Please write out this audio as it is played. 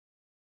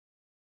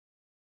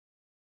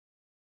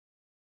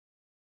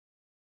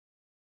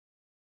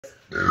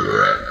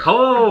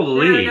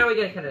Holy! Now we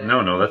gotta cut it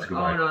out. No, that's good.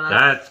 Oh, no,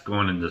 that's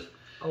going in this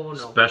no.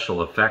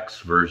 special effects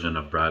version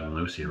of Brad and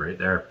Lucy right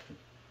there.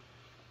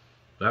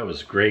 That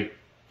was great.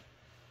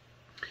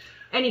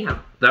 Anyhow.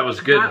 That was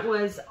good. That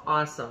was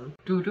awesome.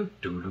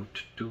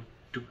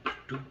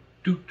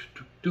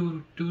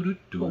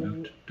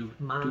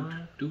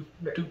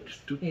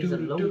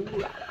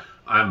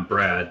 I'm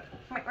Brad.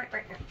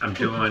 I'm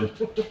doing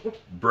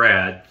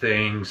Brad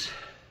things.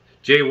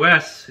 Jay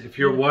West, if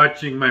you're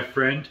watching, my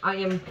friend. I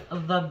am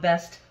the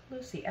best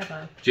Lucy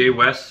ever. Jay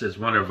West is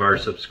one of our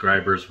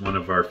subscribers, one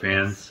of our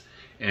fans,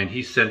 and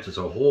he sent us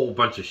a whole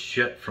bunch of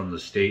shit from the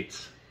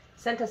States.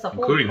 Sent us a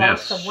whole including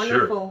box this of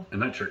wonderful shirt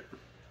and that shirt.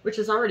 Which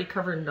is already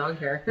covered in dog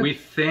hair. We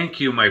thank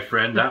you, my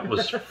friend. That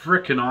was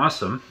frickin'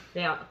 awesome.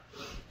 Yeah.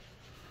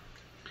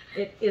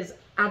 It is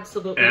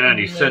absolutely And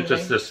amazing. he sent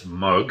us this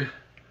mug.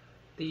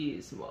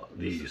 These mugs.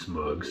 These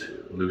mugs.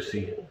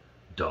 Lucy,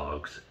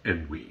 dogs,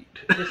 and weed.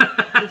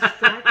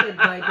 Distracted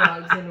by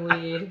dogs and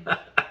weed.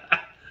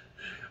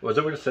 Was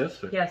that what it says?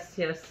 Yes,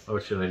 yes. Oh,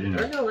 shit, I didn't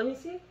know. No, let me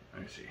see.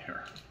 Let me see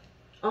here.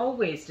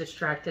 Always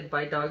distracted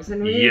by dogs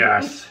and weed.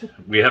 Yes,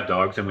 we have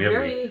dogs and we have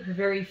weed.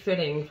 Very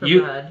fitting for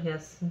Brad,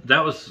 yes.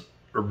 That was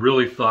a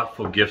really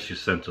thoughtful gift you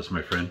sent us,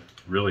 my friend.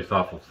 Really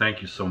thoughtful.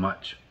 Thank you so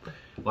much.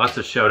 Lots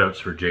of shout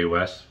outs for Jay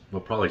West. We'll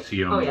probably see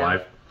you on the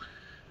live.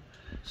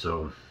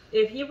 So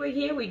if you were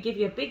here, we'd give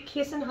you a big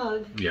kiss and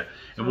hug. Yeah,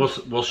 and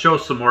we'll show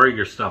some more of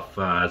your stuff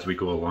as we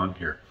go along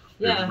here.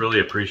 Yeah. We really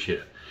appreciate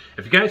it.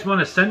 If you guys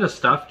want to send us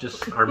stuff,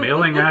 just our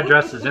mailing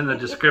address is in the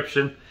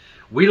description.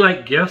 We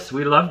like gifts,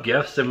 we love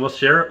gifts, and we'll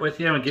share it with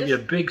you and give you a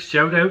big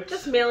shout out.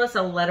 Just mail us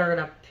a letter and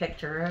a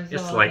picture.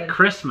 It's like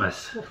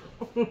Christmas.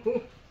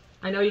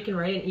 I know you can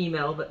write an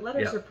email, but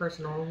letters are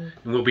personal.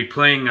 And we'll be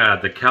playing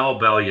the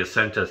cowbell you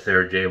sent us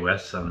there, Jay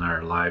West, on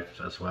our live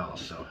as well.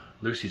 So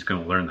Lucy's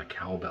going to learn the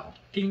cowbell.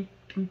 Ding,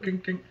 ding, ding,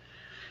 ding.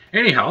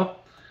 Anyhow,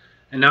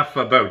 enough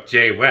about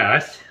Jay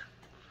West.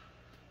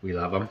 We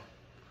love him.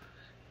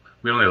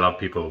 We only love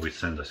people who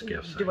send us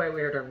gifts. Do I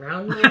wear it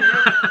around my neck?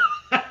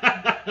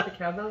 The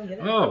cowbell, get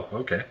it? Oh,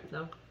 okay.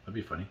 No. That'd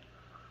be funny.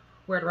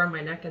 Wear it around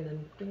my neck and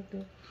then ding,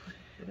 ding.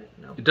 Get it?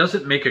 No. It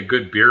doesn't make a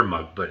good beer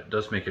mug, but it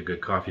does make a good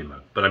coffee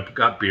mug. But I've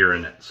got beer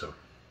in it, so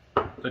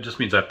that just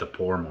means I have to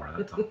pour more.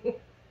 That's all.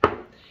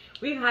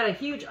 We've had a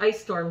huge ice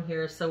storm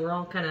here, so we're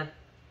all kind of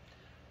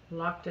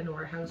locked into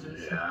our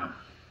houses. Yeah,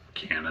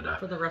 Canada.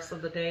 For the rest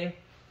of the day.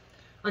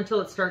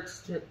 Until it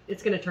starts to,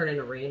 it's going to turn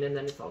into rain and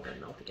then it's all going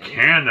to melt again.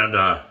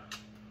 Canada.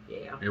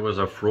 Yeah. It was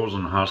a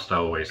frozen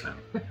hostile wasteland.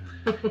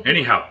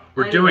 Anyhow,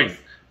 we're doing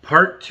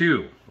part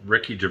 2.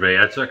 Ricky Gervais.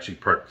 That's actually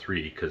part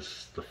 3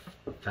 because the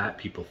fat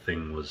people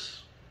thing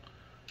was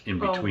in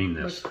between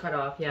this. It was cut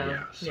off, yeah.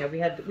 Yeah, so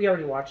Yeah, we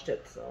already watched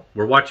it, so.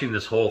 We're watching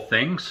this whole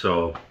thing,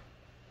 so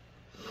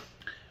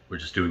we're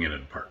just doing it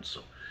in parts.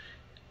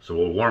 So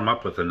we'll warm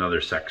up with another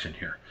section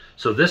here.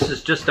 So this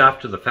is just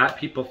after the fat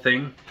people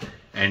thing,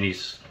 and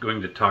he's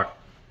going to talk,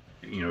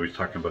 you know, he's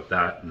talking about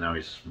that, and now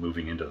he's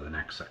moving into the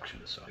next section.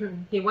 So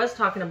he was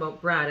talking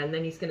about Brad, and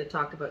then he's going to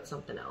talk about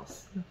something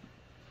else.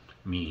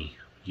 Me,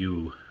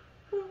 you,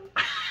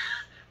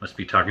 must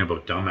be talking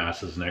about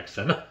dumbasses next.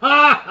 Then.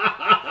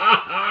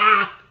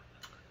 Yeah,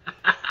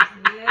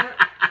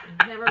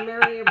 never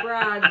marry a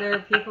Brad there,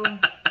 people.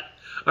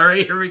 All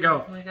right, here we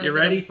go. You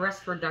ready?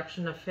 Breast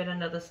reduction to fit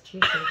into this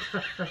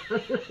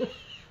t-shirt.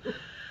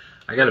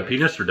 I got a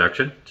penis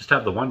reduction. Just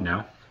have the one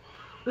now.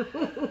 Here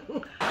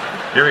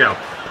we go.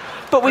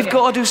 But we've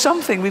got to do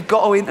something. We've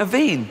got to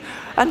intervene.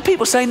 And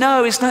people say,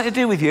 no, it's nothing to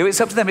do with you. It's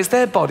up to them. It's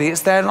their body.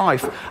 It's their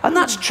life. And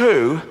that's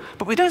true.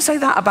 But we don't say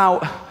that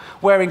about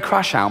wearing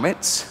crash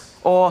helmets.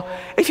 Or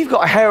if you've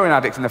got a heroin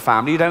addict in the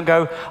family, you don't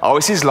go, oh,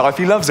 it's his life.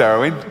 He loves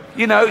heroin.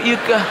 You know, you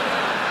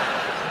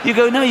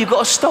go, no, you've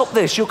got to stop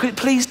this.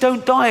 Please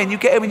don't die. And you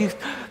get him and you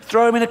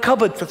throw him in a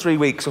cupboard for 3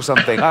 weeks or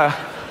something.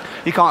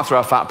 You can't throw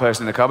a fat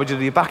person in the cupboard. You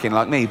do your back in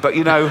like me. But,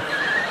 you know,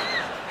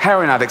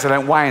 heroin addicts, they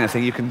don't weigh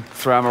anything. You can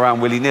throw them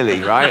around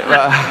willy-nilly, right?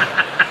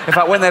 In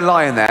fact, when they're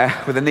lying there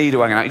with a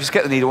needle hanging out, you just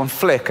get the needle and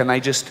flick, and they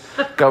just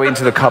go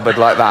into the cupboard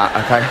like that,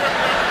 okay?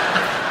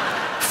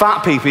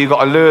 Fat people, you've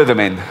got to lure them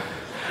in.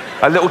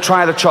 A little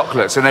trail of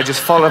chocolates, and they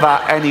just follow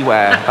that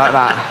anywhere, like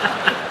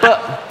that.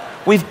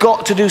 But we've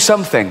got to do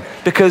something,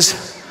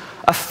 because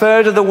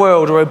 1/3 of the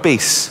world are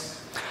obese,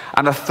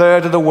 and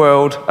 1/3 of the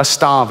world are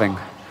starving.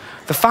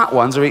 The fat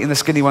ones are eating the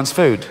skinny ones'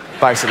 food,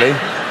 basically.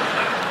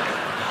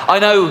 I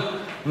know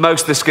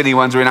most of the skinny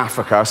ones are in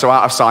Africa, so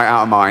out of sight,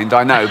 out of mind,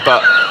 I know,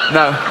 but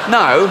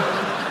no,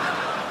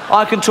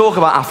 I can talk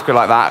about Africa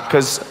like that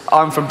because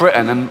I'm from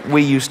Britain and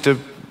we used to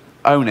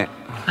own it.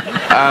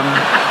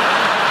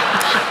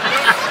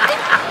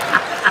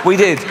 We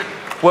did.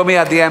 When we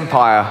had the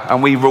empire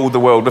and we ruled the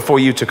world before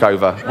you took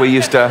over,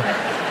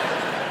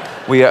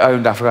 we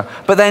owned Africa.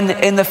 But then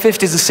in the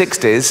 50s and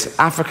 60s,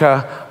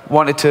 Africa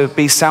wanted to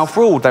be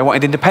self-ruled. They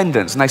wanted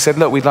independence. And they said,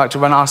 look, we'd like to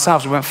run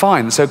ourselves. We went,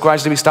 fine. So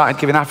gradually we started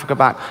giving Africa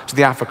back to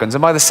the Africans.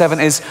 And by the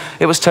 70s,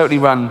 it was totally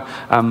run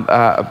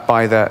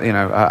by the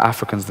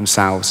Africans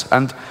themselves.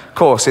 And of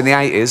course, in the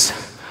 80s,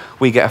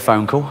 we get a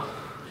phone call.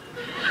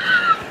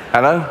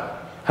 Hello?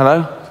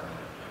 Hello?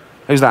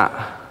 Who's that?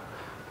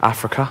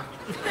 Africa.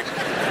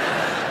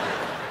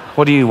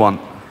 What do you want?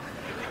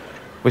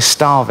 We're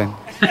starving.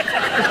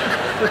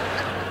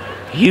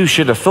 You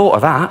should have thought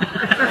of that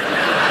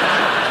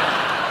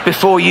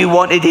before you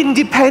wanted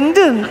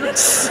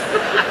independence.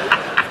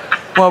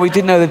 Well, we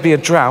didn't know there'd be a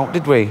drought,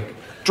 did we?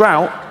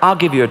 Drought? I'll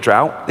give you a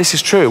drought. This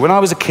is true. When I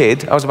was a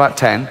kid, I was about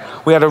 10,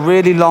 we had a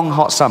really long,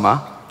 hot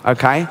summer,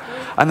 okay?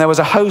 And there was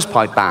a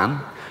hosepipe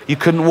ban. You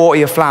couldn't water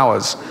your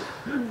flowers.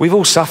 We've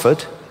all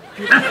suffered.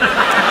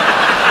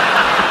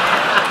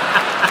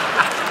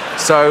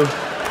 So,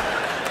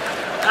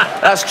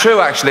 that's true,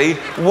 actually.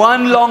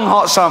 One long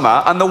hot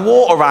summer, and the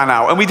water ran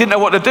out, and we didn't know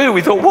what to do.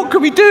 We thought, what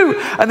can we do?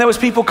 And there was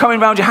people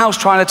coming around your house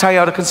trying to tell you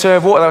how to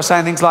conserve water. They were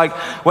saying things like,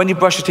 when you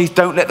brush your teeth,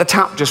 don't let the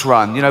tap just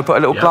run. You know, put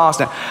a little glass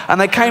in it.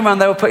 And they came around,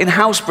 they were putting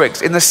house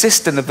bricks in the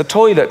cistern of the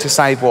toilet to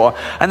save water.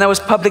 And there was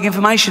public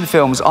information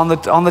films on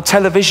the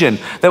television.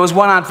 There was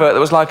one advert that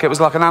was like, it was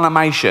like an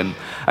animation,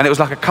 and it was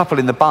like a couple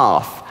in the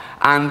bath.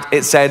 And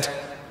it said,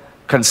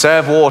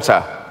 conserve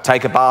water,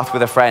 take a bath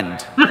with a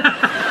friend.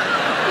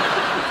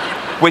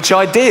 Which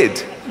I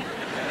did.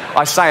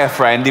 I say a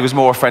friend, he was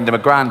more a friend of my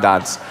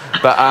granddad's.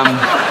 But,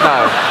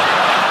 no.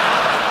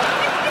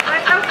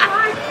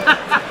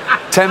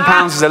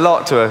 £10 is a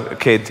lot to a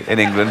kid in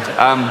England.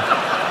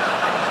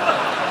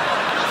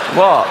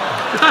 What?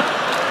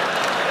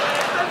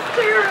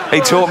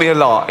 He taught me a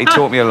lot, he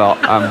taught me a lot.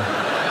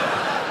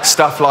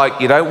 Stuff like,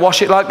 you don't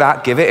wash it like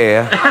that, give it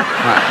here.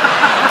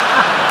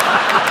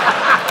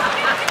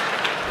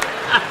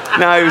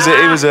 No, he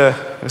was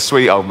a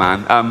sweet old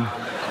man.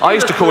 I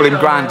used to call him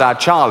Grandad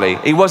Charlie.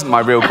 He wasn't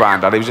my real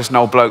granddad, he was just an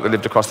old bloke that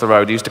lived across the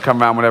road. He used to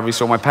come round whenever he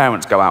saw my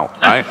parents go out,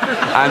 right?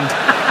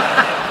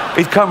 And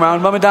he'd come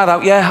round, Mum and Dad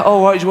out, yeah,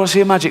 oh, right, do you want to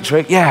see a magic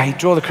trick? Yeah, he'd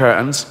draw the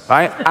curtains,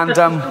 right? And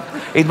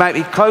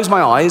he'd close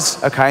my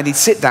eyes, okay, and he'd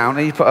sit down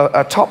and he'd put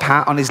a top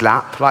hat on his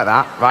lap, like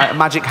that, right? A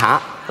magic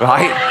hat,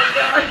 right?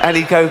 And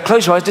he'd go,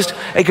 close your eyes,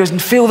 he goes,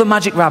 and feel the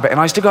magic rabbit.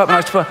 And I used to go up and I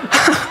used to put...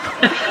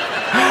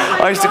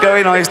 I used to go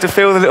in, I used to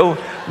feel the little...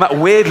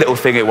 weird little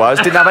thing it was,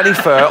 didn't have any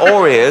fur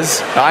or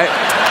ears, right?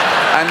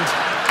 And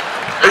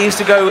he used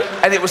to go,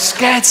 and it was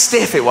scared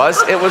stiff, it was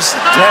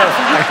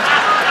terrifying,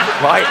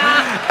 right?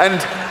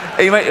 And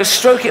he made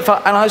stroke it,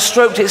 and I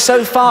stroked it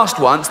so fast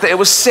once that it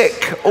was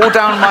sick, all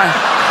down my...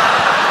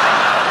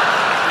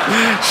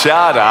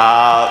 Shut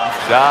up,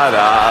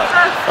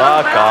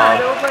 fuck off.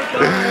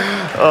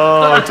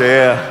 Oh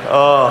dear,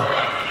 oh.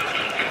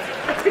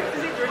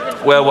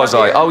 Where was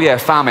I? Oh yeah,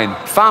 famine.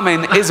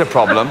 Famine is a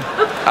problem.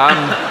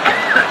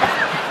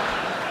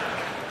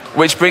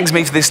 Which brings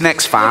me to this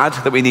next fad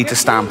that we need to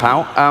stamp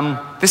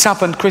out. This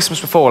happened Christmas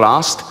before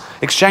last,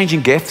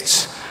 exchanging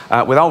gifts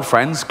with old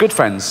friends, good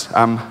friends,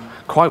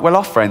 quite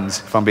well-off friends,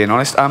 if I'm being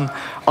honest.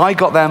 I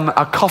got them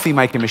a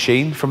coffee-making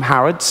machine from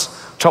Harrods,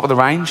 top of the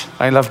range.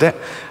 They loved it.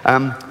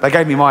 They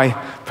gave me my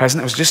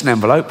present. It was just an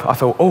envelope. I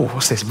thought, oh,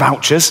 what's this,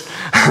 vouchers?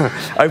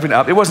 Open it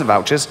up. It wasn't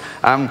vouchers.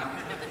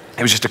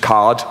 It was just a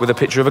card with a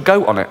picture of a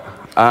goat on it.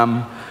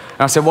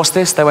 And I said, what's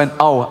this? They went,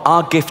 oh,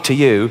 our gift to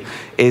you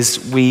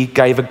is we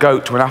gave a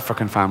goat to an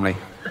African family.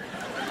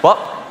 What?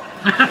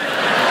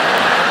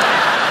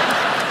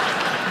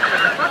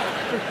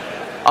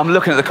 I'm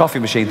looking at the coffee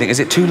machine thinking, is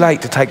it too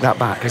late to take that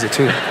back? Is it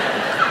too...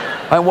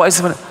 what is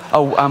it?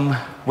 Oh,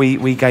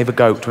 we gave a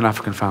goat to an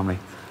African family.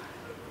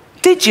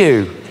 Did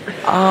you?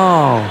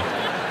 Oh.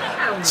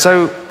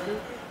 So,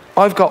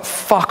 I've got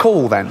fuck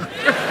all then,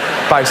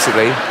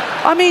 basically.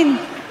 I mean,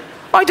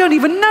 I don't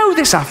even know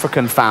this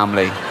African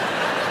family.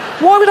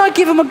 Why would I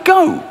give them a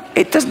goat?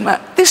 It doesn't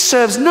matter. This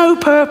serves no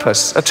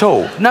purpose at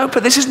all.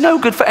 This is no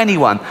good for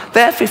anyone.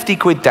 They're 50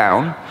 quid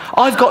down.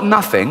 I've got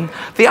nothing.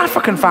 The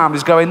African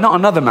family's going, not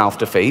another mouth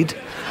to feed.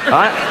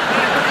 Right?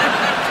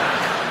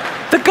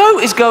 The goat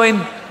is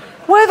going,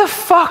 where the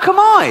fuck am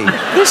I?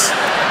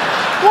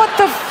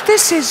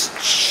 This is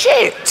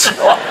shit.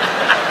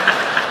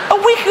 A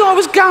week ago I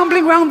was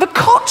gambling around the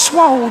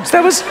Cotswolds.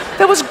 There was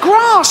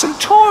grass and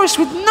tourists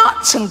with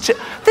nuts and...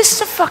 This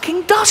is a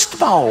fucking dust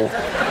bowl.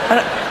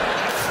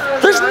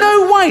 There's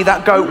no way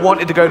that goat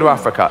wanted to go to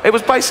Africa. It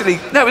was basically...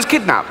 No, it was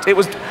kidnapped. It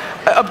was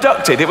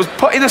abducted. It was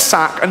put in a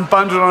sack and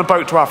bundled on a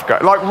boat to Africa.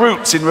 Like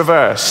Roots in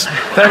reverse.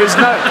 There is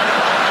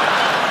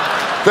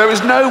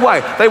no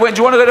way. They went, do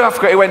you want to go to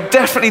Africa? It went,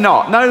 definitely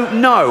not.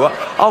 No.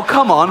 Oh,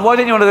 come on. Why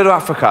didn't you want to go to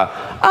Africa?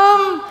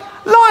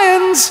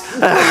 Lions.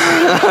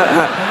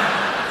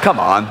 Come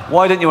on.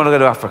 Why didn't you want to go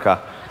to Africa?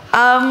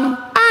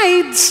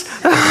 AIDS.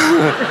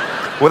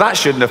 Well, that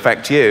shouldn't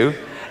affect you.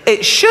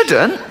 It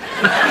shouldn't.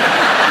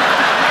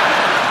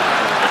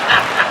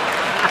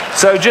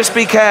 So just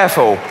be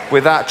careful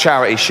with that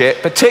charity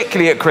shit,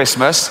 particularly at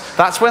Christmas.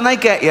 That's when they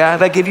get you.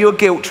 They give you a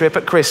guilt trip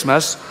at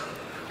Christmas.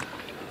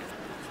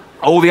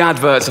 All the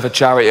adverts of a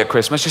charity at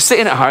Christmas. You're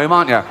sitting at home,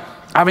 aren't you?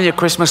 Having your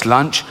Christmas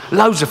lunch,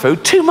 loads of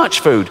food, too much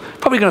food.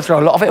 Probably going to throw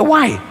a lot of it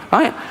away,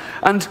 right?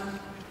 And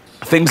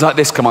things like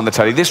this come on the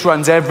telly. This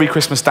runs every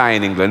Christmas day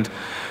in England.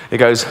 It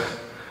goes,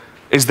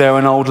 is there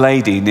an old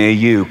lady near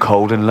you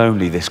cold and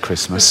lonely this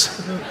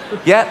Christmas?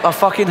 Yep, I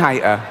fucking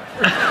hate her.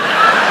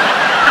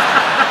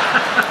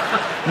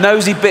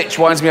 Nosy bitch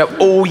winds me up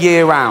all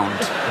year round.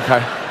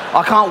 Okay,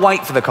 I can't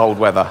wait for the cold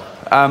weather.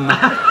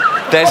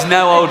 There's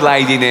no old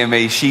lady near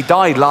me. She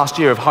died last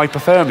year of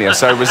hypothermia,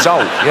 so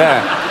result,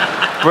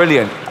 yeah.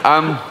 Brilliant.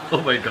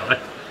 Oh my God.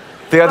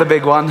 The other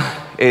big one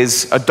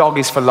is a dog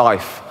is for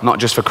life, not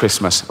just for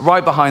Christmas.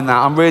 Right behind that,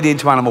 I'm really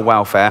into animal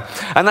welfare.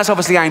 And that's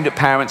obviously aimed at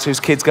parents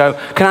whose kids go,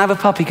 can I have a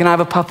puppy, can I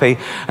have a puppy?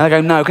 And they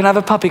go, no, can I have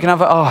a puppy, can I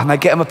have a... Oh, and they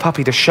get them a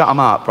puppy to shut them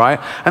up, right?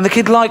 And the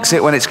kid likes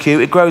it when it's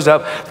cute, it grows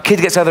up, the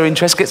kid gets other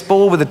interests, gets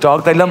bored with the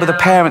dog, they lumber the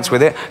parents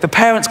with it, the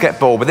parents get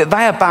bored with it,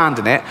 they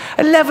abandon it.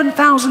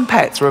 11,000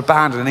 pets were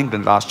abandoned in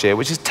England last year,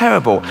 which is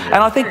terrible. And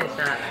I think,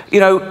 you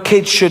know,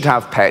 kids should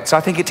have pets. I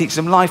think it teaches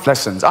them life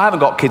lessons. I haven't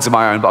got kids of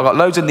my own, but I've got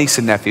loads of nieces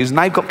and nephews, and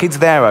they've got kids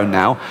of their own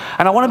now.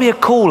 And I want to be a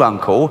cool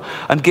uncle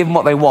and give them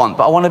what they want,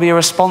 but I want to be a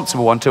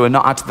responsible one too and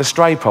not add to the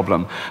stray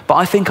problem. But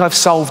I think I've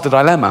solved the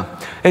dilemma.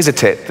 Here's a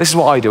tip. This is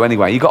what I do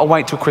anyway. You've got to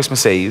wait till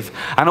Christmas Eve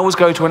and always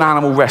go to an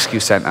animal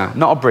rescue centre,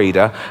 not a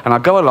breeder. And I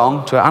go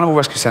along to an animal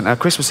rescue centre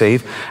Christmas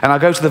Eve, and I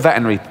go to the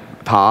veterinary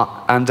part,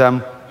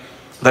 and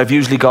they've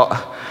usually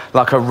got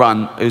like a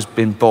runt who's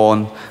been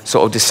born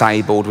sort of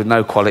disabled with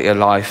no quality of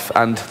life,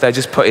 and they're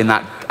just putting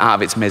that out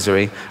of its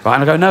misery, right?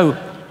 And I go, no,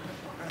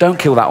 don't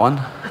kill that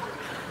one.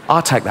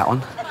 I'll take that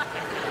one.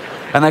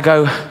 And they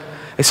go,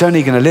 it's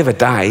only going to live a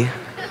day.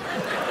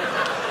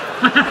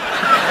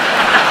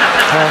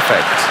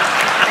 Perfect.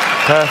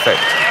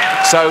 Perfect.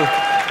 So,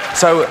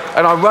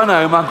 and I run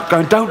home, I'm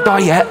going, don't die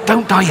yet,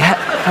 don't die yet.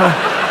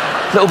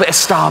 Little bit of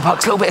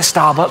Starbucks, little bit of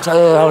Starbucks.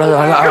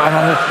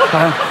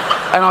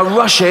 And I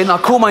rush in, I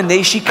call my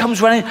niece, she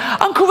comes running,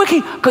 Uncle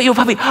Ricky, got you a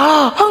puppy.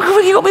 Oh, Uncle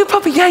Ricky got me a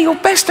puppy. Yeah, your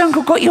best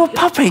uncle got you a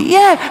puppy.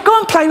 Yeah, go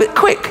and play with it,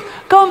 quick.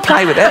 Go and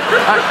play with it.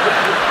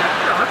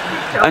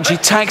 And she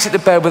takes it to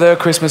bed with her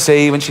Christmas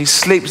Eve, and she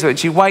sleeps with it, and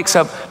she wakes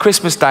up,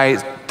 Christmas Day,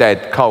 it's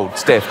dead, cold,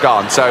 stiff,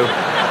 gone. So,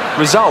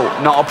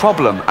 result, not a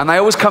problem. And they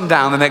always come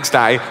down the next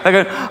day, they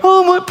go,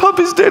 oh, my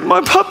puppy's dead,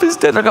 my puppy's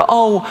dead. I go,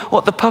 oh,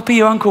 what, the puppy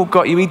your uncle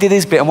got you, he did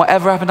his bit, and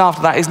whatever happened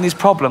after that isn't his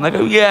problem. They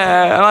go,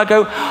 yeah. And I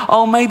go,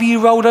 oh, maybe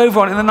you rolled over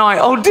on it in the night.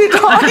 Oh, did I?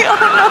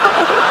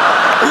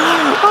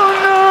 Oh,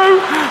 no.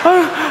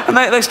 Oh, no.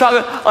 And they start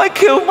going, I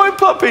killed my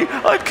puppy,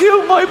 I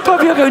killed my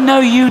puppy. I go, no,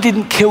 you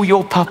didn't kill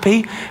your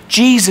puppy.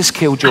 Jesus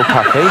killed your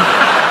puppy.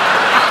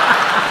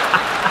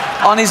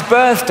 On his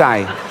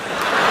birthday.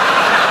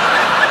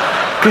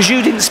 Because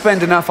you didn't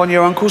spend enough on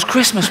your uncle's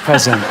Christmas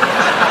present.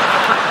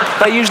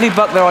 They usually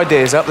buck their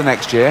ideas up the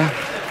next year.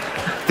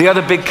 The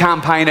other big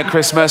campaign at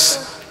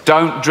Christmas,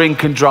 don't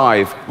drink and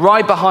drive.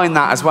 Right behind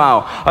that as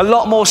well. A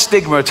lot more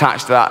stigma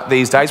attached to that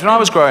these days. When I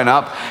was growing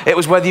up, it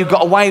was whether you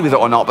got away with it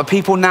or not. But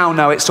people now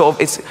know it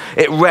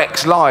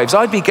wrecks lives.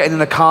 I'd be getting in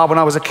the car when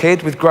I was a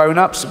kid with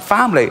grown-ups and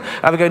family.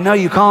 And I would go, no,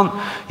 you can't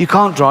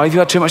drive. You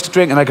had too much to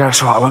drink. And they go,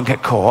 it's all right, I won't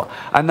get caught.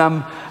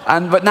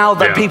 But now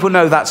that people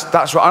know that's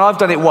right, and I've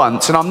done it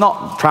once, and I'm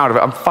not proud of it,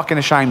 I'm fucking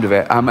ashamed of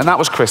it, and that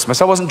was Christmas.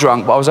 I wasn't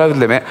drunk, but I was over the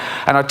limit,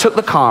 and I took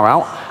the car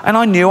out, and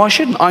I knew I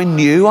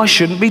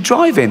shouldn't be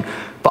driving,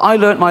 but I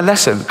learnt my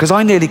lesson, because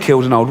I nearly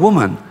killed an old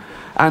woman,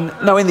 and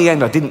no, in the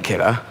end I didn't kill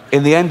her,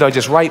 in the end I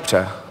just raped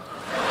her.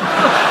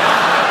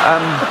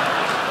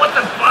 What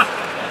the fuck?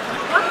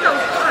 What the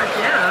fuck,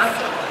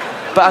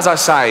 yeah. But as I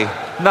say,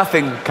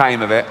 nothing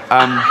came of it.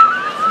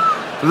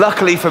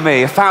 Luckily for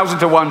me, 1,000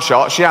 to 1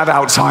 shot, she had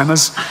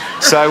Alzheimer's.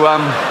 So,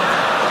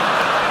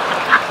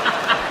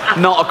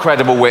 not a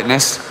credible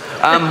witness.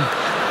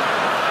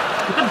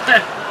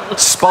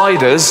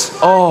 Spiders,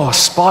 oh,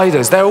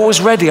 spiders, they're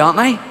always ready, aren't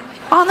they?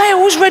 Aren't they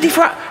always ready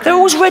they're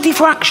always ready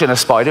for action, a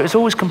spider. It's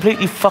always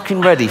completely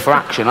fucking ready for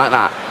action, like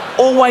that.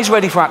 Always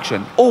ready for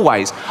action,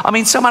 always. I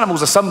mean, some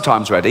animals are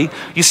sometimes ready.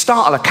 You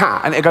startle a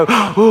cat and it'll go,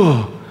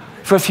 oh,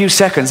 for a few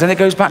seconds, and it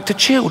goes back to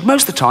chilled.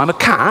 Most of the time, a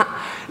cat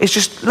is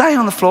just laying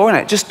on the floor,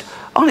 innit? Just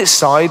on its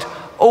side,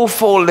 all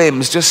 4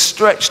 limbs just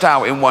stretched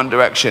out in one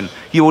direction.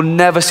 You will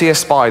never see a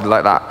spider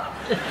like that.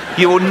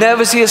 You will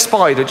never see a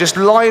spider just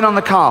lying on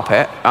the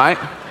carpet, right?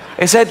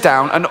 Its head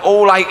down, and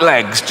all 8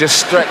 legs just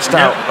stretched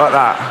out like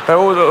that. They're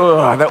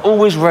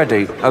always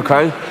ready,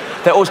 okay?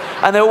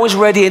 They're always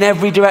ready in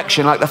every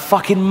direction, like the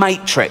fucking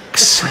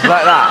Matrix,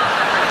 like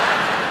that.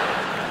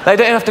 They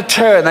don't have to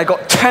turn, they've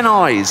got 10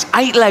 eyes,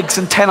 8 legs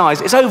and 10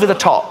 eyes. It's over the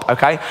top,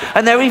 okay?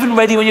 And they're even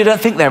ready when you don't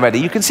think they're ready.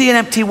 You can see an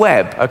empty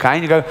web, okay?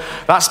 And you go,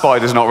 that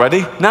spider's not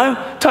ready.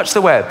 No, touch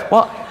the web.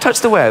 What?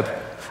 Touch the web.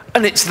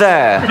 And it's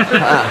there.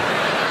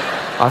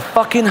 I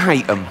fucking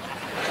hate them.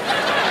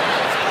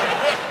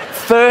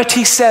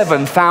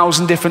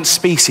 37,000 different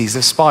species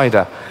of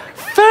spider.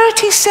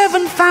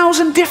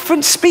 37,000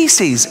 different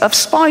species of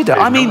spider.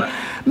 I mean,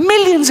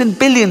 millions and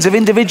billions of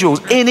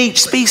individuals in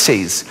each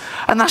species.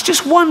 And that's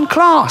just one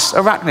class,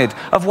 arachnid,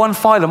 of one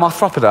phylum,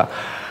 Arthropoda.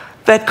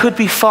 There could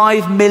be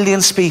 5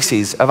 million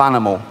species of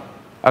animal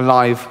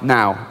alive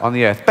now on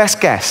the earth.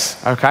 Best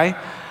guess, okay?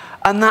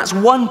 And that's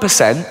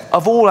 1%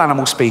 of all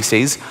animal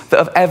species that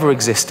have ever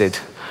existed.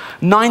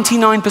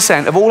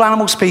 99% of all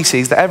animal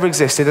species that ever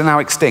existed are now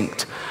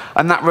extinct.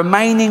 And that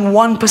remaining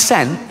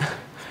 1%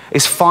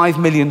 is 5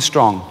 million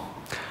strong.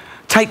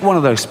 Take one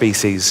of those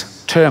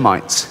species,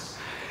 termites.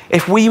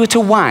 If we were to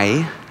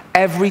weigh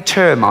every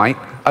termite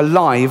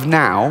alive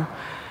now,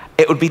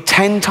 it would be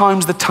 10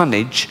 times the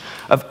tonnage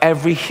of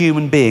every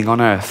human being on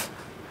Earth.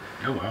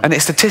 Oh, wow. And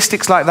it's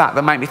statistics like that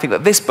that make me think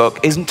that this book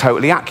isn't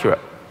totally accurate.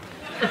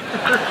 That's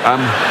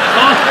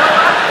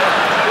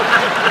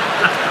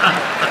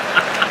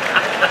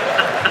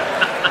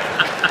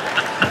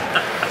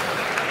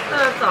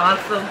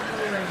awesome.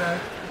 Oh my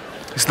God.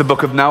 It's the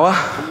Book of Noah,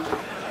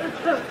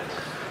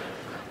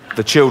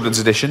 the children's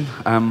edition.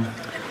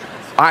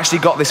 I actually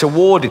got this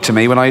awarded to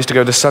me when I used to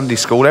go to Sunday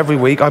school every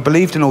week. I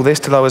believed in all this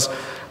till I was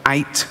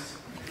 8.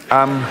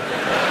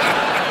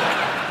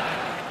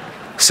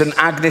 St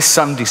Agnes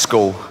Sunday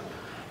School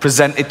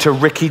presented to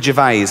Ricky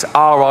Gervais,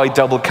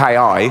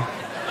 R-I-K-K-I,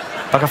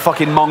 like a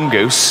fucking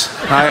mongoose,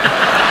 right?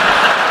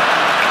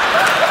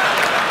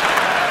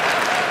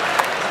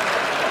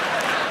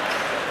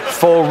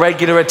 For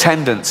regular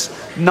attendance,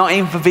 not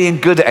even for being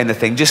good at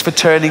anything, just for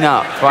turning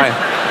up, right?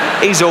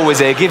 He's always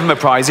here, give him a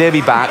prize, he'll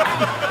be back.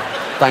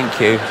 Thank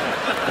you,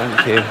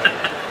 thank you.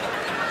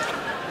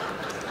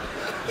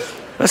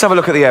 Let's have a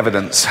look at the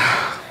evidence.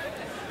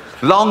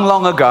 Long,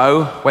 long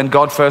ago, when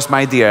God first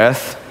made the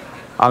earth,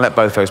 I'll let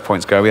both those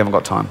points go, we haven't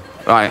got time.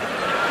 Right.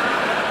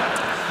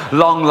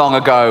 Long, long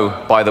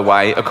ago, by the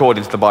way,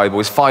 according to the Bible,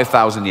 is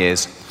 5,000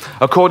 years.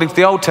 According to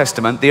the Old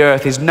Testament, the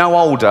earth is no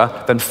older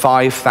than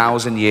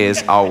 5,000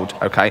 years old,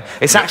 okay?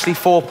 It's actually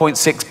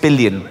 4.6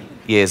 billion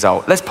years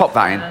old. Let's pop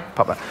that in,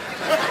 pop that.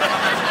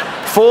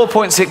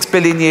 4.6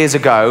 billion years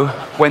ago,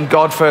 when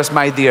God first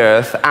made the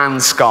earth and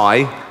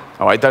sky,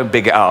 all right, don't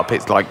big it up,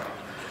 it's like,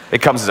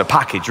 it comes as a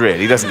package,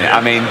 really, doesn't it?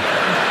 I mean, do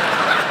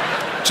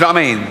you know what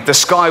I mean? The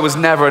sky was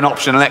never an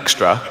optional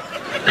extra.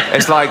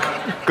 It's like,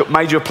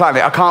 made you a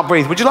planet, I can't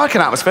breathe. Would you like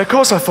an atmosphere? Of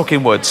course I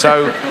fucking would.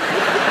 So,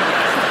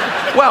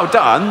 well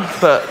done,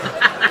 but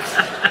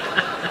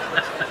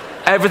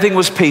everything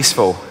was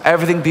peaceful,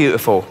 everything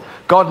beautiful.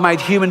 God made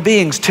human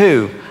beings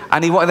too,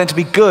 and he wanted them to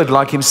be good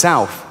like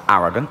himself.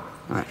 Arrogant.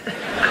 Right.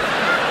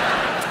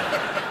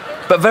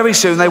 But very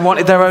soon they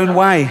wanted their own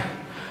way.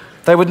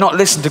 They would not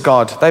listen to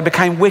God. They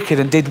became wicked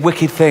and did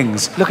wicked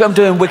things. Look at them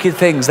doing wicked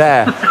things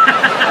there.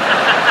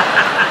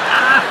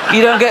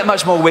 You don't get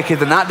much more wicked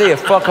than that, do you?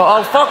 Fuck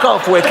off. Oh, fuck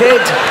off,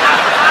 wicked.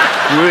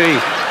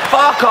 Really.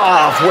 Fuck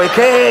off,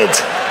 wicked.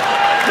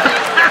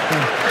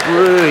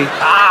 Really.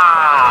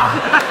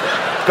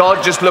 Ah.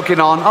 God just looking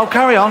on. Oh,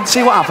 carry on.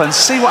 See what happens.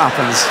 See what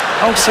happens.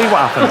 Oh, see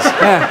what happens.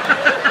 Yeah.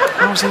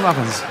 Oh, see what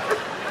happens.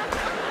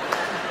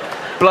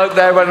 Bloke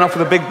there running off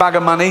with a big bag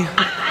of money.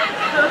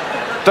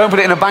 Don't put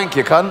it in a bank,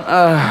 you cunt.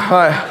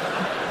 Right.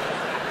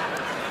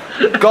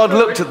 God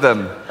looked at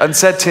them and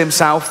said to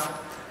himself,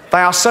 they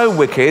are so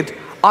wicked,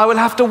 I will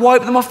have to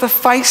wipe them off the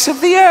face of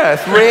the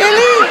earth.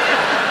 Really?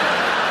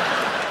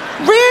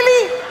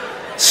 Really?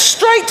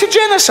 Straight to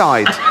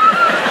genocide.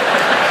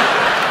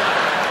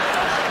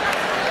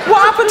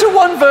 What happened to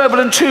 1 verbal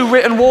and 2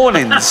 written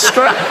warnings?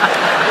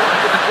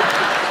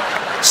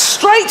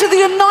 Straight to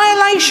the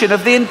annihilation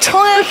of the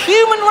entire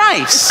human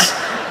race.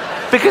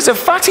 Because of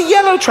fatty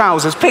yellow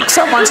trousers pick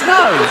someone's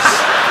nose.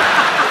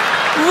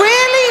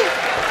 Really?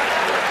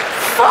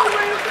 Fuck.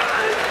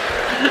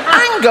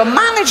 Anger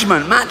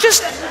management, man.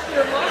 Just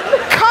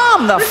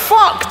calm the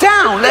fuck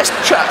down. Let's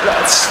talk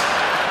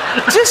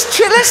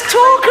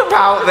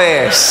about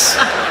this.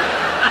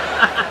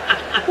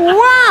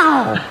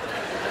 Wow.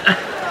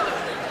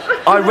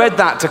 I read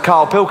that to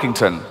Carl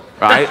Pilkington,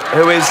 right?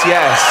 Who is,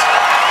 yes.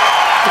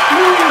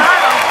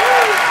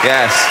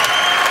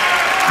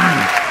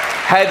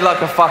 Head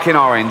like a fucking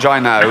orange, I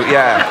know,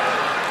 yeah.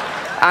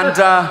 And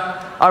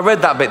I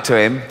read that bit to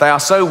him. They are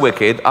so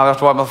wicked, I'll have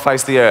to wipe them off the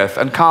face of the earth.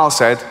 And Carl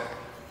said,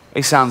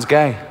 he sounds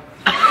gay.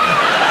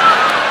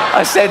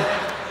 I said,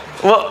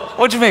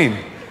 what do you mean?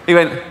 He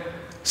went,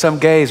 some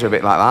gays are a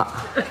bit like that.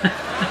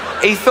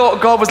 He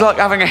thought God was like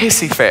having a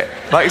hissy fit.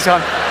 Like he's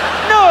going,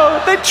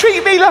 no, they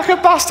treat me like a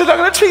bastard, I'm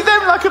going to treat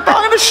them like a bastard,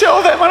 I'm going to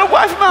show them, I'm going to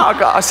wipe them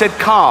out. I said,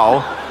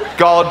 Carl,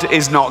 God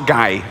is not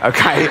gay,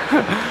 okay?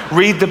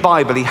 Read the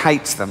Bible, he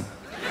hates them.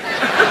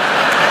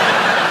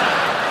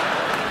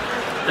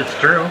 It's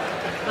true.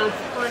 That's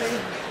funny.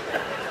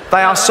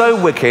 They are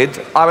so wicked,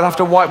 I will have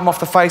to wipe them off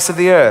the face of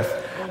the earth.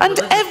 And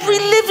every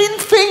living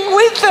thing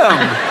with them.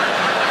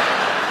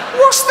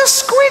 What's the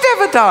squid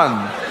ever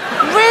done?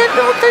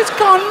 Really? It's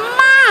gone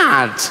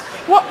mad.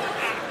 What?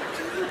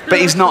 But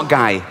he's not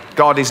gay.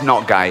 God is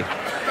not gay.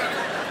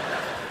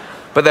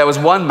 But there was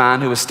one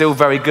man who was still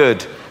very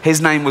good. His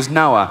name was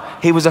Noah.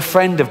 He was a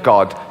friend of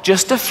God.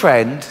 Just a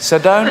friend, so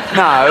don't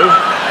know.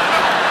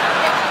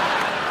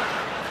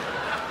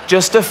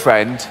 Just a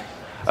friend.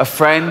 A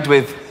friend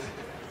with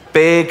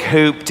big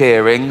hooped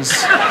earrings.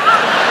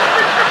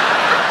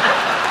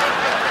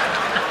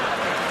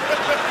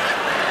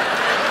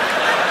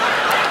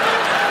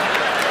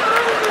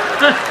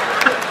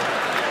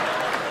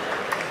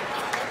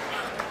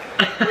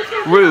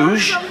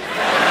 Rouge.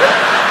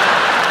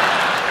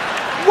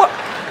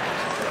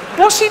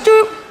 What's he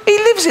doing? He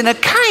lives in a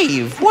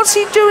cave. What's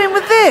he doing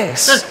with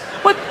this?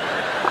 What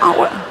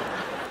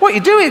are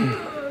you doing?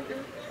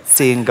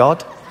 Seeing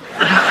God.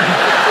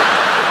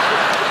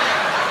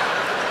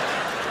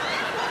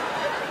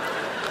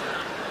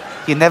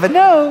 You never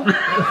know.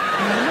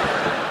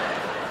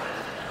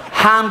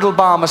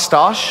 Handlebar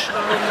moustache. Oh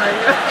my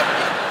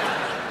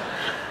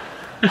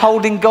God.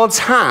 Holding God's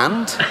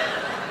hand.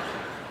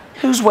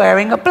 Who's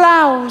wearing a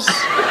blouse?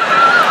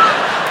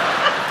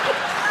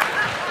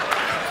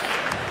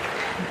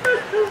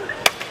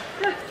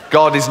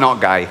 God is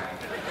not gay.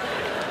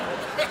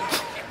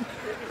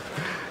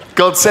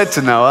 God said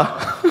to Noah,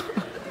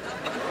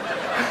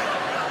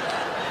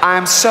 I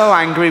am so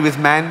angry with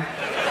men.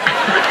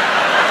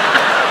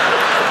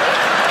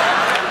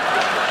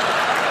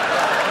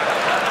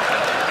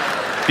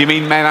 Do you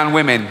mean men and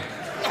women?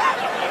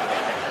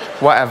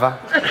 Whatever.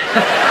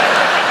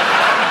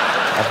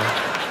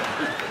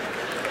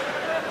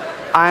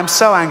 I am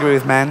so angry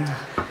with men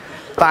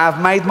that I have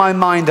made my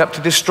mind up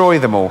to destroy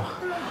them all.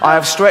 I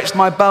have stretched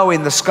my bow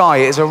in the sky.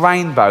 It is a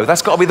rainbow.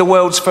 That's got to be the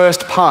world's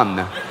first pun,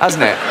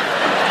 hasn't it?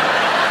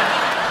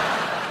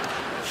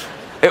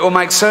 It will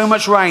make so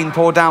much rain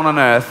pour down on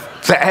earth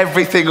that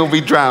everything will be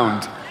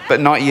drowned,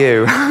 but not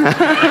you.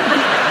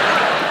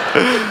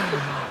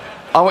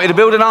 I want you to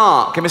build an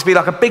ark. It must be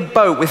like a big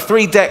boat with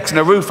 3 decks and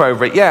a roof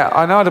over it. Yeah,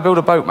 I know how to build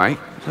a boat, mate.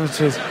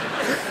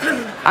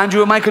 And you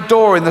will make a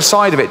door in the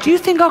side of it. Do you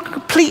think I'm a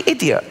complete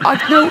idiot?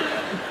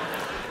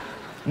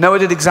 Noah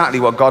did exactly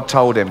what God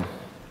told him.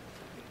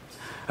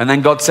 And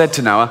then God said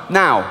to Noah,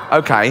 now,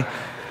 okay,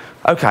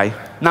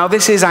 now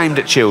this is aimed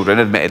at children,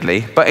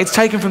 admittedly, but it's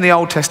taken from the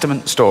Old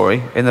Testament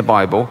story in the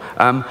Bible.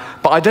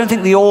 But I don't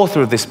think the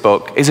author of this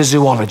book is a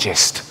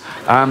zoologist.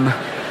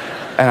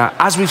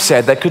 As we've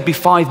said, there could be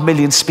 5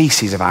 million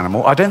species of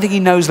animal. I don't think he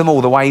knows them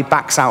all the way he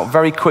backs out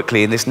very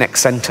quickly in this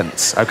next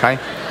sentence, okay?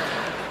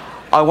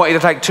 I want you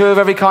to take 2 of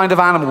every kind of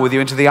animal with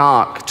you into the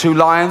ark. 2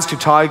 lions, 2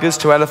 tigers,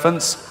 2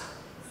 elephants,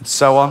 and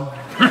so on.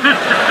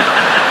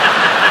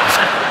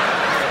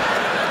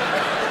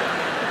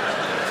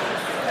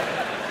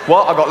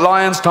 What? I've got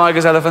lions,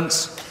 tigers,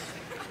 elephants,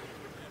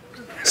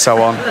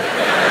 so on.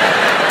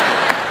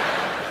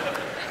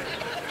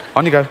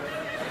 On you go.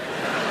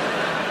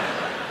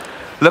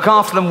 Look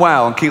after them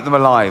well and keep them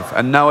alive.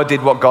 And Noah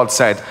did what God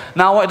said.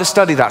 Now I wanted to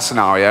study that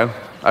scenario.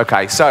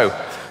 Okay, so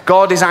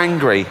God is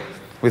angry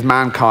with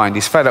mankind.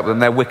 He's fed up with them.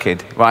 They're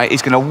wicked, right?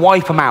 He's going to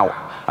wipe them out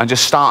and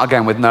just start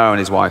again with Noah and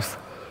his wife.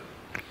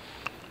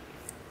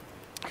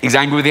 He's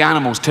angry with the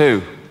animals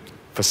too,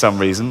 for some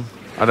reason.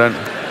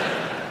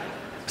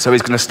 So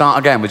he's going to start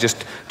again with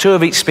just 2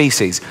 of each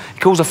species. He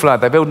calls a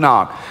flood. They build an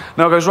ark.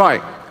 Noah goes,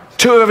 right,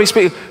 2 of every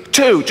species.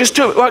 2, just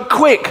 2. Right,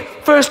 quick.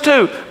 First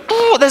 2.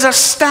 Ooh, there's a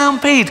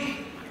stampede.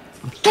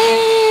 2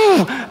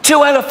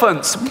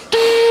 elephants.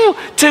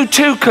 2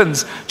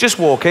 toucans. Just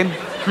walking.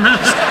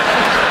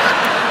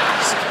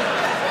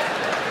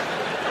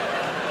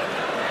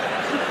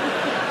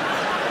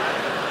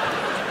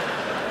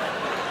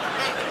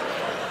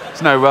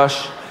 There's no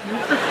rush.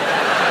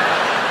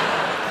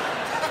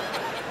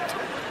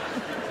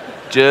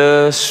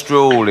 Just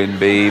strolling,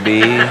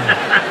 baby.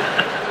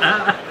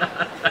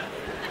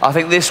 I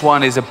think this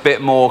one is a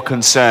bit more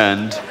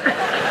concerned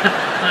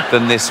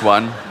than this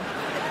one.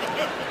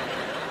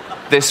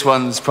 This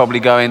one's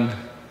probably going,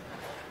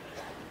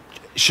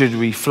 should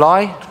we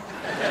fly?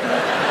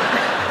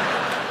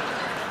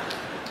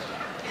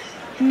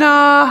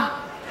 Nah.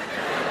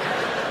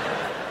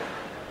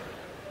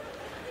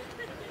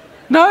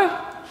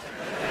 No?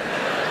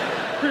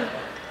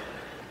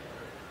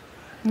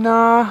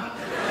 Nah.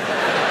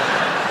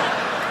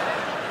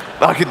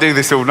 I could do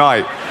this all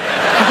night.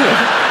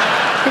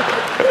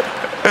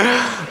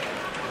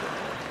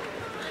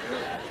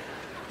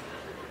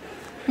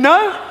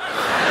 No?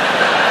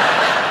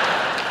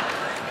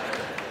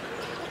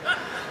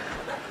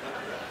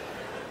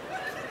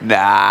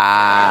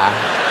 Nah.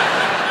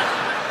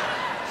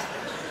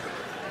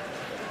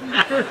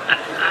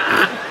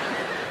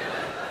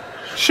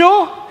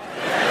 Sure?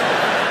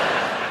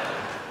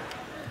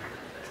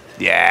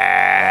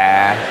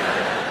 Yeah.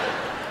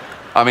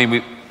 I mean,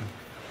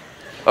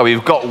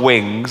 we've got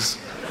wings.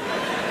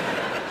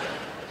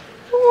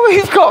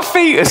 We've got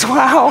feet as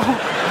well.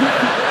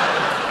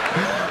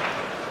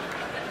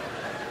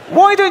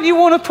 Why don't you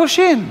want to push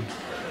in?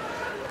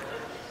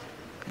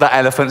 That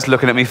elephant's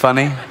looking at me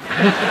funny.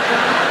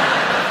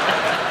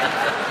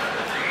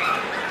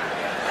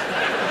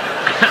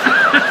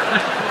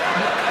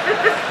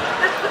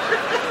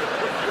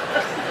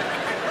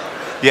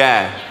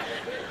 Yeah,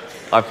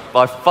 I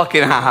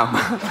fucking am.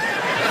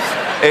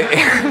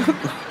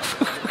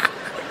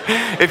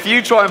 If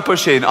you try and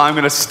push in, I'm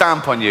going to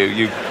stamp on you,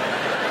 you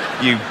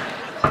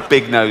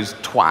big-nosed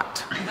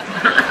twat.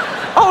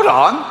 Hold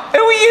on, who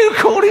are you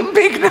calling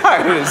big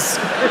nose?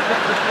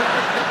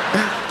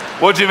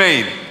 What do you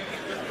mean?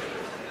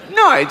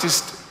 No,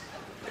 just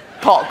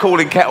pot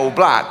calling kettle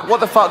black. What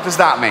the fuck does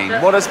that mean?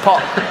 What does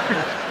pot...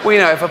 Well, you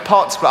know, if a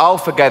pot's... I'll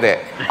forget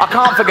it. I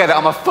can't forget it,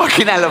 I'm a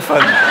fucking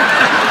elephant.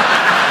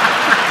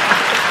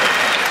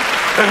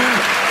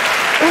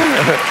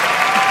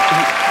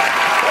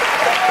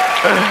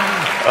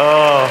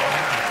 Oh,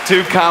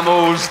 2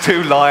 camels,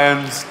 2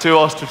 lions, 2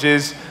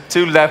 ostriches,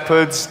 2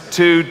 leopards,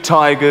 2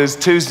 tigers,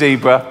 2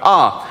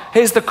 zebra.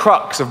 Here's the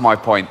crux of my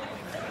point.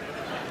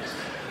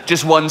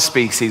 Just one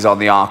species on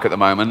the ark at the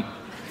moment,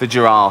 the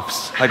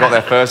giraffes. They got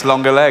their first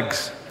longer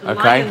legs,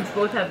 okay? Lions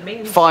both have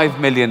manes. 5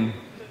 million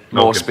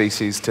more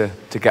species to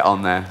get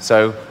on there.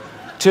 So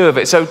 2 of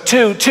it. So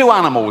two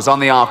animals on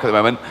the ark at the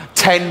moment,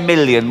 10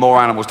 million more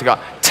animals to go.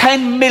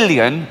 10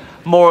 million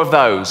more of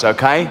those,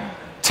 okay?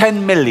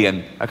 10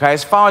 million, okay?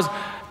 As far as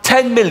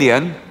 10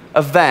 million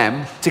of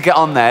them to get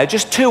on there,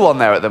 just 2 on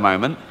there at the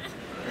moment.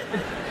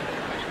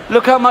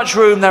 Look how much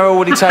room they're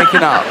already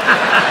taking up.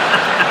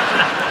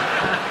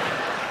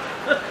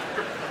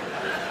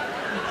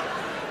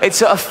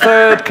 It's at a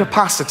third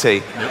capacity.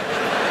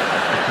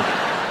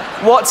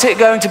 What's it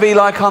going to be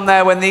like on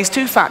there when these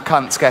 2 fat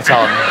cunts get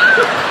on?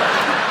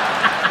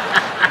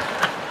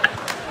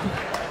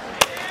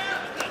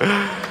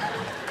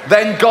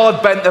 Then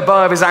God bent the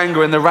bow of his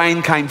anger and the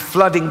rain came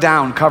flooding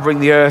down, covering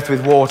the earth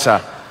with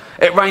water.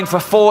 It rained for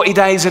 40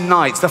 days and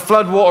nights. The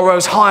flood water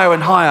rose higher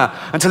and higher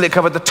until it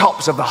covered the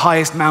tops of the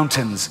highest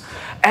mountains.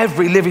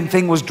 Every living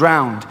thing was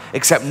drowned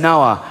except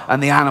Noah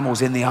and the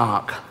animals in the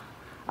ark.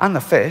 And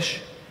the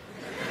fish.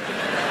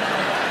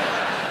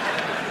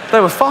 They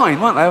were fine,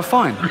 weren't they? They were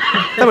fine.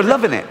 They were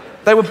loving it.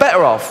 They were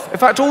better off. In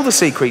fact, all the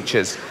sea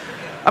creatures.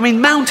 I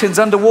mean, mountains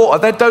underwater,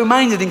 their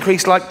domain had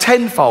increased like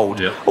tenfold.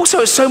 Yeah. Also,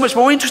 it's so much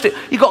more interesting.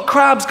 You've got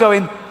crabs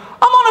going,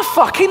 I'm on a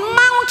fucking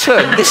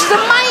mountain. This is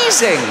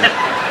amazing.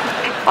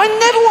 I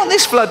never want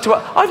this flood to...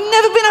 I've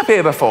never been up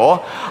here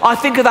before. I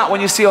think of that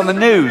when you see on the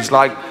news,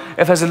 like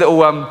if there's a little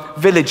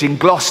village in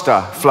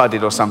Gloucester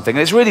flooded or something.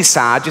 And it's really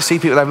sad. You see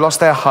people, they've lost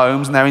their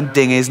homes and they're in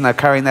dinghies and they're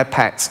carrying their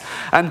pets.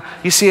 And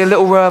you see a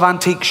little row of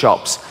antique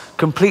shops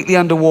completely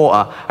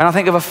underwater. And I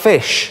think of a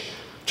fish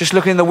just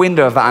looking in the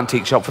window of that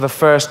antique shop for the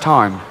first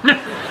time.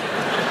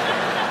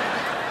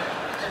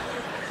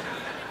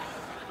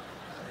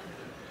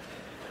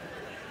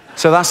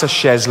 So that's a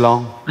chaise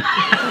longue.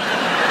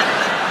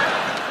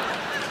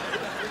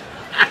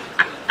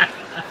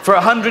 For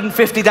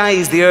 150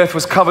 days, the earth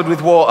was covered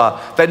with water.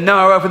 Then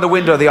Noah opened the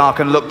window of the ark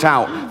and looked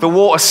out. The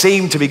water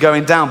seemed to be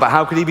going down, but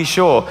how could he be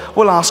sure?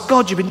 Well, ask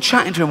God. You've been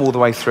chatting to him all the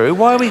way through.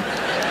 Why are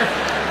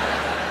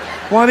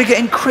we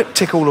getting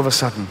cryptic all of a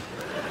sudden?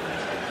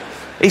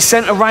 He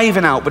sent a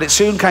raven out, but it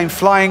soon came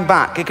flying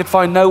back. It could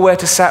find nowhere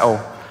to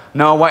settle.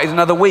 Noah waited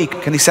another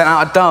week, and he sent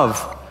out a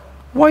dove.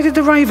 Why did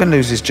the raven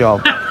lose his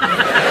job?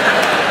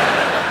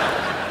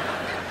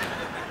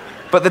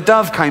 But the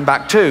dove came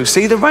back too.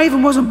 See, the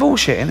raven wasn't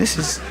bullshitting.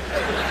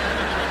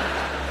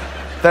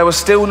 There was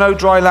still no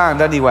dry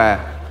land anywhere.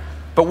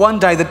 But one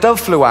day the dove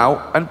flew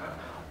out, and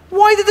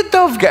why did the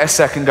dove get a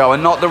second go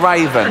and not the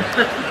raven?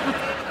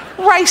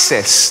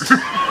 Racist.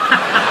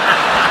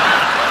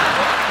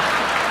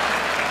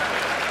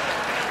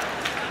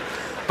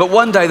 But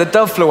one day the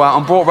dove flew out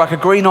and brought back a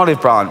green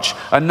olive branch,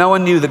 and Noah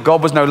knew that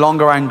God was no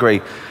longer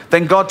angry.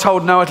 Then God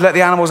told Noah to let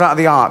the animals out of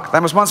the ark. They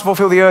must once more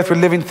fill the earth with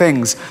living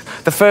things.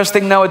 The first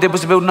thing Noah did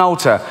was to build an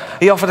altar.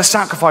 He offered a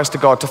sacrifice to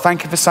God to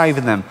thank him for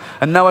saving them.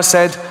 And Noah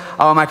said,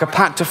 I will make a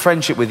pact of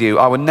friendship with you.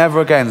 I will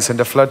never again send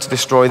a flood to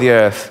destroy the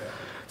earth.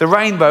 The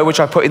rainbow which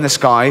I put in the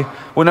sky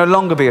will no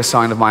longer be a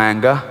sign of my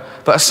anger,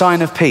 but a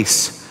sign of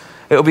peace.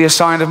 It will be a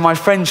sign of my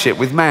friendship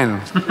with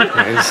men.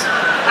 That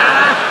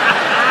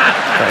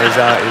is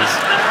how it is.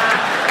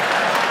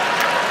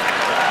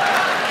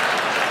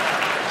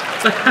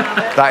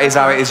 That is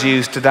how it is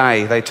used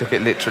today. They took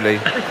it literally.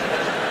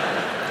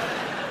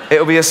 It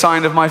will be a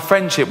sign of my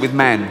friendship with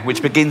men,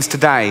 which begins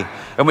today,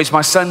 and which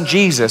my son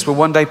Jesus will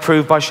one day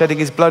prove by shedding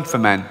his blood for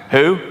men.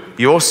 Who?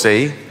 You'll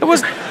see. There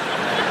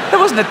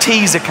wasn't a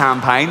teaser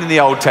campaign in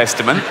the Old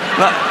Testament.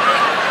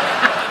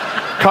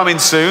 Coming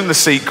soon, the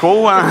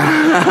sequel.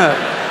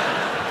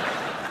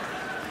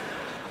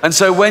 And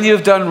so when you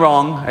have done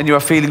wrong and you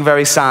are feeling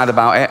very sad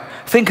about it,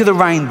 think of the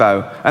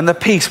rainbow and the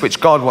peace which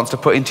God wants to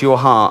put into your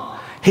heart.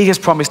 He has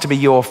promised to be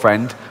your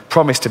friend,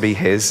 promised to be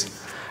his.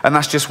 And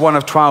that's just one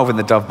of 12 in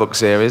the Dove Book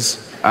series.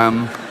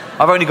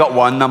 I've only got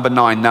one, number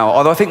 9 now.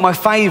 Although I think my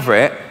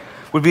favourite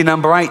would be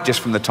number 8,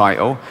 just from the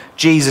title,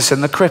 Jesus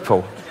and the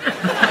Cripple.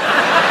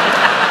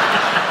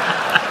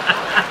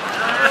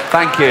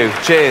 Thank you.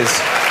 Cheers.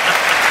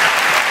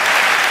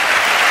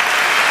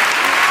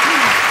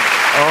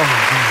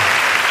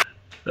 Oh,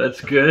 that's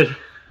good.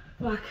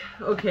 Fuck.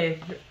 Okay.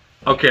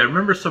 Okay, I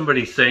remember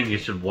somebody saying you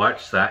should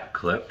watch that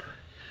clip.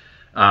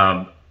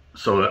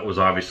 So that was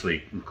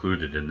obviously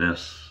included in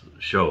this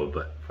show,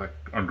 but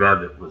I'm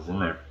glad it was in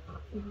there.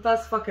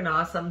 That's fucking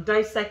awesome.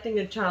 Dissecting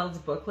a child's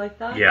book like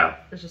that? Yeah.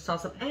 It's just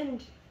awesome.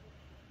 And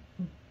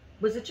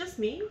was it just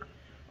me?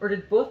 Or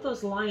did both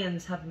those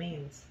lions have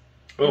manes?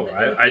 Oh,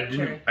 I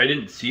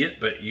didn't see it,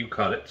 but you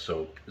caught it,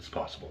 so it's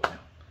possible. Yeah.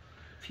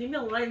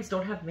 Female lions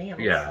don't have males.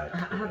 Yeah.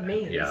 Have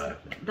manes. Yeah.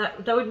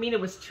 That would mean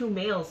it was 2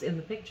 males in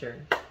the picture.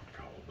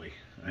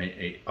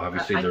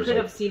 Obviously, I could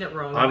have seen it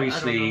wrong.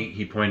 Obviously,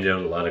 he pointed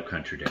out a lot of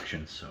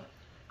contradictions. So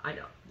I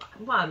know.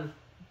 Well,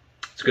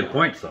 it's good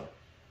points, though.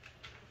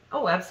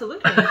 Oh,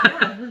 absolutely.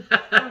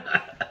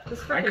 Yeah.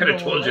 This I freaking could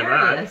have told you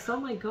that. hilarious. Oh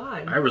my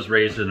god. I was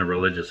raised in a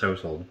religious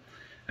household,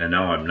 and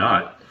now I'm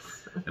not.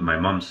 And my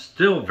mom's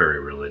still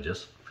very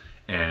religious,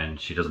 and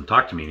she doesn't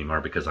talk to me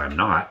anymore because I'm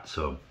not.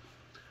 So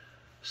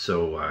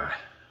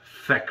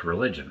feck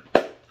religion.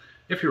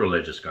 If you're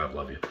religious, God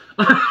love you.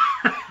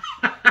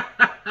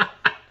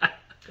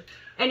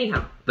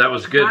 Anyhow. That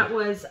was good. That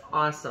was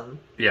awesome.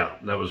 Yeah,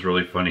 that was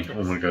really funny. Yes.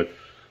 Oh my god.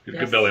 Yes.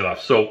 Good belly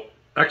laugh. So,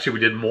 actually we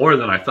did more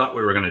than I thought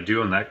we were going to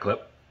do in that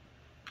clip.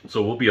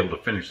 So we'll be able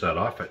to finish that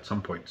off at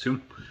some point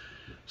soon.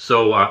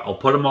 So I'll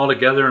put them all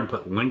together and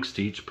put links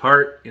to each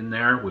part in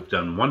there. We've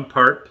done one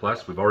part,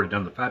 plus we've already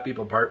done the fat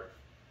people part.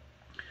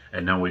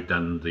 And now we've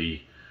done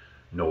the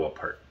Noah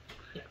part.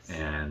 Yes.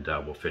 And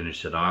we'll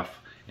finish it off.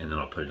 And then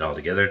I'll put it all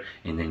together.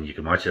 And then you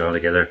can watch it all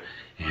together.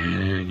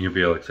 And you'll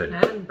be all excited.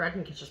 And Brad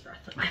can catch his breath.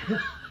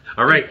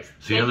 All right.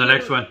 See you in the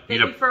next one.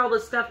 Thank you for all the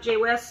stuff, Jay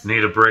West.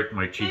 Need a break.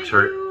 My cheeks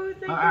hurt.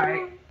 Thank Bye.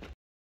 you.